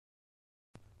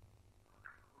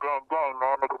Gang,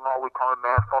 man. Niggas know we coming,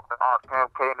 man. Fucking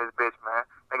RPMK in this bitch, man.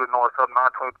 Niggas know it's up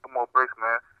 922 more bricks,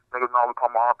 man. Niggas know we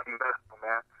coming RP Vessel,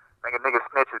 man. Niggas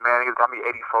snitches, man. Niggas got me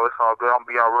 84. It's all good. I'm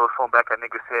gonna be out real soon back at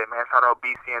niggas' head, man. Shout out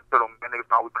BC and Fiddle, man. Niggas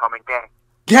know we coming, gang.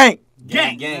 Gang. Free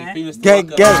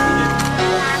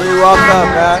walk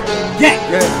up, man. Gang.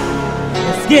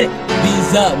 Let's get it.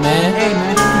 Bees up, man. Hey,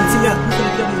 man.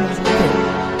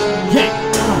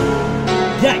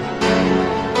 Gang.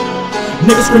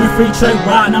 Niggas screaming free Trey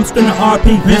Ride, and I'm screaming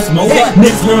RP Vince Mo.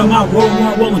 Niggas heard my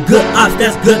rolling good ops,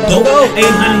 that's good though.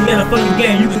 800 in a fucking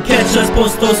game, you can catch us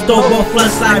post store, both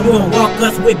flush side, we gon' walk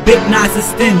us with big knives and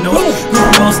steno.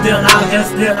 Group still out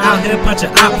here punching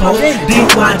outposts.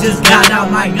 DY just got out,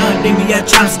 my young nigga, yeah,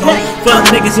 tryna score. Fuck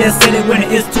niggas, yeah, say they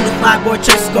winning, it's 2 to 5, boy,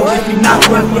 check score. If you not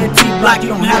well, you in T-block, you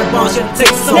don't have the ball, shit to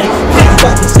take so.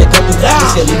 Got this shit, got this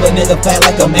shit, leave a nigga fat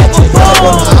like a mattress.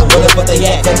 What if they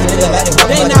at? Catch a nigga like a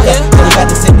got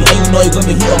to send me, and you know you gonna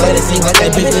be here, let it seem like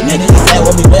that bitch and nigga. He said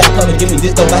with me, where I come and give me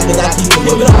this, don't like it, I keep it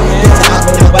giving up. Bitch, I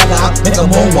go back out, make a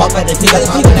moonwalk like the kid, like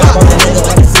I'm down on that nigga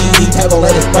like a CD, tag gon'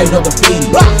 let it spray no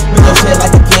graffiti. With your shit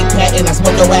like a Kit Kat, and I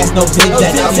smoke your ass, no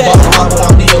zigzag. I be ballin' hard, but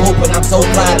I don't need a hoop, and I'm so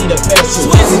fly, I need a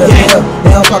parachute.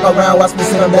 They don't fuck around, watch me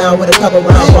sit them down with a couple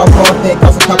rounds. Walk on thick,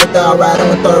 cost a couple down, ride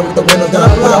on the third with the windows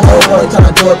down. Put a whole boy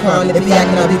tryna do a crown, if he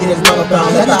acting up, he get his mama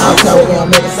found. Let the outside, we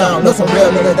gon' make it sound. Know some real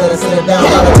niggas that'll sit it down.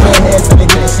 Got a real head, so they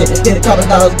get this shit. Get a couple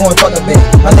dollars going fuck a bitch.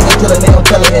 My niggas drillin', they don't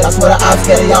tell it. I swear the ops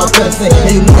scared, y'all feel the sick.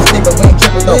 Yeah, you niggas think but we ain't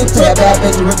trippin' though. Tell that bad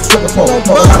bitch to rip the stripper pole.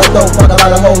 Smoke a lot of dope, fuck a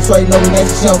lot of hoes, so you know we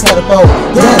nasty, she don't care to fold.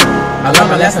 I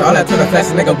love my lesson, all that to the flesh,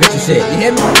 nigga, bitch your shit. You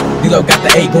hear me? D-Lo got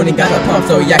the 8, Gooney got the pump,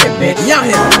 so yeah, bitch. Y'all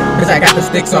hear me? Cause I got the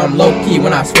stick, so I'm low key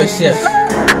when I switch shifts.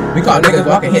 We call niggas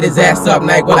walking, hit his ass up,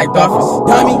 now he go like dolphins.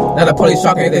 Dummy. Now the police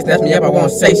talking, if they snatch me up, I won't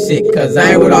say shit. Cause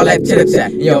I ain't with all that chitter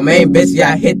chat. Yo, main bitch,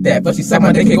 yeah, I hit that. But she suck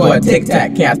my dick, it go a tic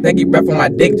tac. Can't stinky breath on my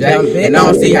dick, jack. And I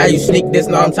don't see how you sneak this,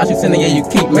 no, I'm shots you sending, yeah, you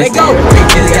keep missing. Big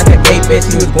Dizzy got that gay bitch,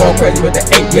 he was going crazy with the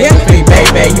 8 bitch. Free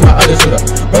baby, you my other shooter.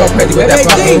 Bro, crazy with that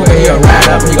fucking hoop, and he'll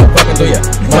ride up, and he gon' fucking do ya.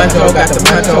 Muncho got the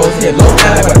munchos, hit low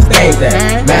down like where the stage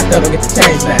at. Masked up and get the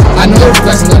change that. I know you're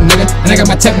flexing, little nigga, and I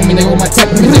got my tech with me, nigga, with my tech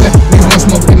with me, nigga. Niggas want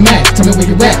smoke with mad, tell me where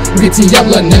you at. We get to your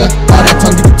blood, nigga. All that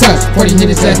tongue get the touch. 40 hit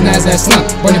his ass, now his ass slump.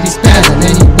 Wanna be spazzing,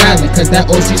 and he wildin', cause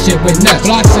that OG shit went nuts.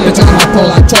 Bitch, on my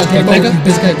pole, I charge that nigga.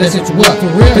 Bitch, cause that shit you up.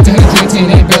 For real. Bitch,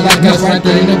 110 ain't built like us, right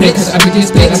there in the bitch. Cause I be getting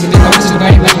spit, I'm gonna get my shit,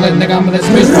 I ain't like a little nigga, I'ma let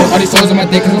bitch. All these souls on my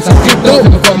dick, cause I'm sorry, Kickdoe.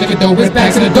 Give a fuck, nigga, though, it's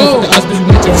back to the door. The us, bitch,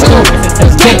 we get your soul.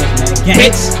 That's gang,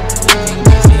 bitch.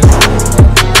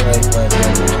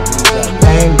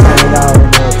 Gang, y'all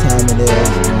know what time it is.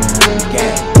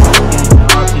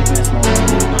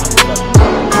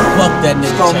 Fuck that nigga.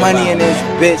 ScoMoney in this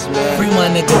bitch, man. Free my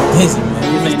nigga Dizzy,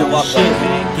 man. You need to walk shit,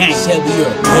 man. Gang. Shelby, you're a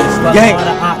bitch. Fuck all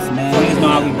the ops, man. Niggas know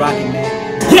how we rockin', man.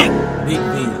 Gang. Big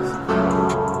V's.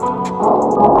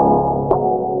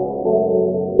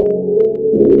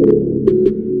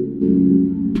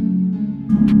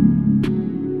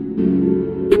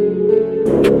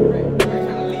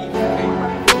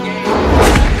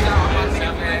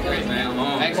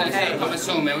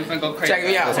 Soon, man. We finna go crazy. Check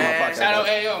me out, man. Shout out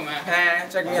AO,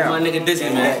 man. Check me out. My nigga Dizzy,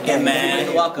 man. Yeah, man.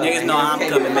 Niggas know I'm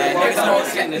coming, man.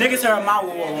 Niggas heard my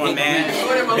war, man.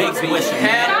 Big Swish,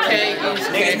 man.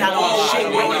 Niggas not on shit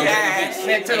with me.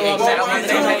 Next to the wall, man.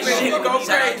 Go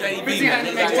crazy.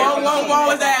 One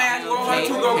was ass. 1,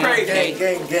 2 go crazy.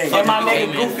 And my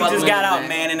nigga Goofy just got out,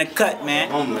 man, in the cut, man.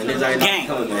 Gang.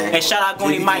 Hey, shout out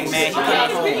Gooney Mike, man. He came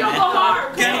home,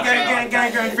 man.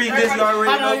 Gang, free Dizzy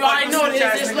already. I know, you already know this.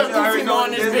 This little Goofy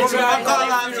on this bitch. I'm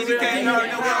calling out GDK.